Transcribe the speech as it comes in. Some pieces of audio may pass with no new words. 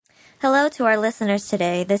Hello to our listeners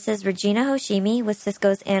today. This is Regina Hoshimi with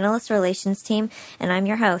Cisco's Analyst Relations team, and I'm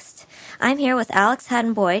your host. I'm here with Alex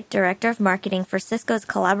Hadden-Boyd, Director of Marketing for Cisco's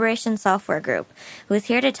Collaboration Software Group, who is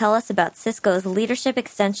here to tell us about Cisco's leadership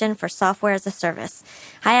extension for software as a service.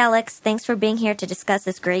 Hi, Alex. Thanks for being here to discuss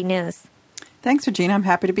this great news. Thanks, Regina. I'm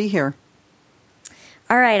happy to be here.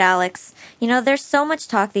 All right, Alex. There's so much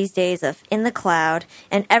talk these days of in the cloud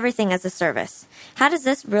and everything as a service. How does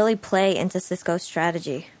this really play into Cisco's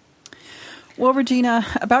strategy? Well, Regina,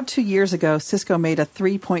 about 2 years ago, Cisco made a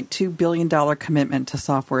 $3.2 billion commitment to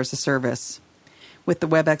software as a service with the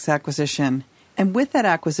WebEx acquisition. And with that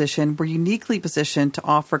acquisition, we're uniquely positioned to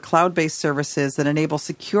offer cloud-based services that enable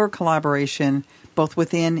secure collaboration both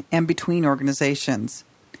within and between organizations.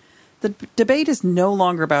 The debate is no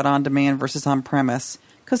longer about on-demand versus on-premise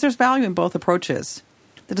because there's value in both approaches.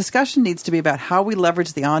 The discussion needs to be about how we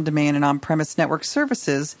leverage the on-demand and on-premise network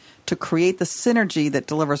services to create the synergy that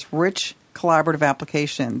delivers rich, collaborative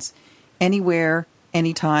applications anywhere,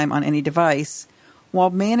 anytime, on any device, while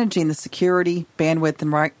managing the security, bandwidth,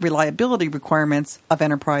 and reliability requirements of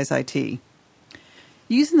enterprise IT.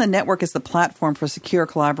 Using the network as the platform for secure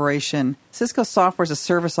collaboration, Cisco Software as a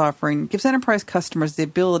Service offering gives enterprise customers the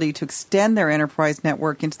ability to extend their enterprise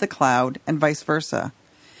network into the cloud and vice versa,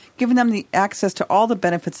 giving them the access to all the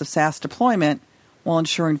benefits of SaaS deployment while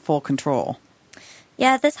ensuring full control.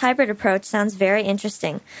 Yeah, this hybrid approach sounds very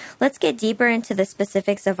interesting. Let's get deeper into the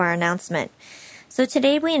specifics of our announcement. So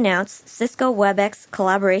today we announced Cisco WebEx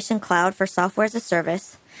Collaboration Cloud for Software as a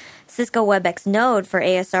Service, Cisco WebEx Node for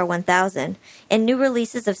ASR 1000, and new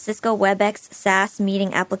releases of Cisco WebEx SaaS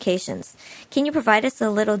meeting applications. Can you provide us a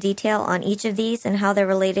little detail on each of these and how they're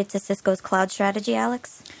related to Cisco's cloud strategy,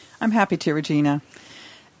 Alex? I'm happy to, Regina.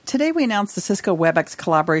 Today we announced the Cisco WebEx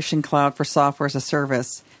Collaboration Cloud for Software as a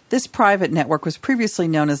Service. This private network was previously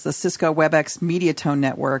known as the Cisco WebEx Mediatone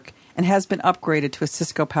Network and has been upgraded to a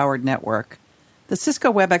Cisco-powered network. The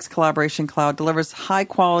Cisco WebEx Collaboration Cloud delivers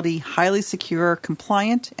high-quality, highly secure,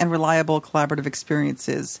 compliant, and reliable collaborative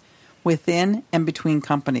experiences within and between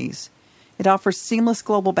companies. It offers seamless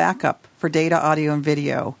global backup for data, audio, and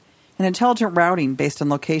video, and intelligent routing based on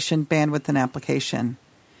location, bandwidth, and application.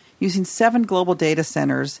 Using 7 global data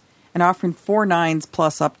centers and offering 4 nines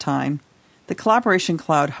plus uptime, the Collaboration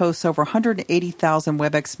Cloud hosts over 180,000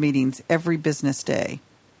 WebEx meetings every business day.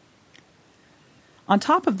 On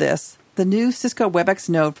top of this, the new Cisco WebEx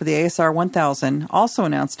Node for the ASR 1000, also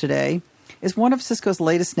announced today, is one of Cisco's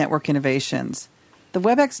latest network innovations. The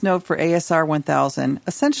WebEx Node for ASR 1000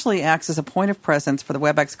 essentially acts as a point of presence for the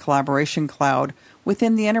WebEx Collaboration Cloud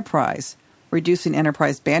within the enterprise, reducing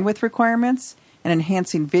enterprise bandwidth requirements and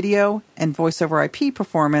enhancing video and voice-over IP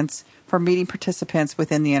performance for meeting participants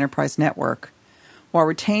within the enterprise network, while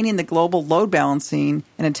retaining the global load balancing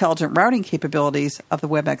and intelligent routing capabilities of the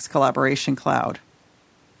WebEx Collaboration Cloud.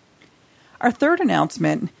 Our third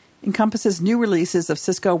announcement encompasses new releases of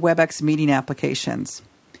Cisco WebEx meeting applications.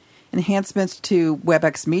 Enhancements to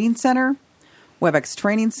WebEx Meeting Center, WebEx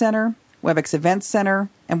Training Center, WebEx Event Center,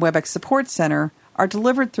 and WebEx Support Center are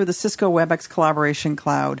delivered through the Cisco WebEx Collaboration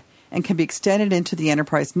Cloud and can be extended into the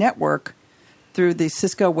enterprise network through the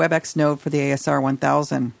Cisco WebEx Node for the ASR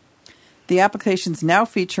 1000. The applications now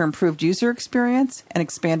feature improved user experience and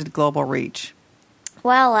expanded global reach.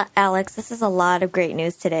 Well, Alex, this is a lot of great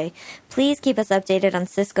news today. Please keep us updated on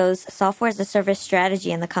Cisco's software as a service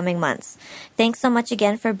strategy in the coming months. Thanks so much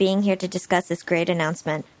again for being here to discuss this great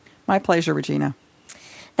announcement. My pleasure, Regina.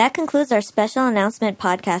 That concludes our special announcement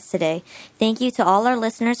podcast today. Thank you to all our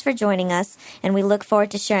listeners for joining us, and we look forward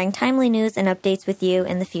to sharing timely news and updates with you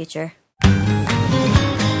in the future.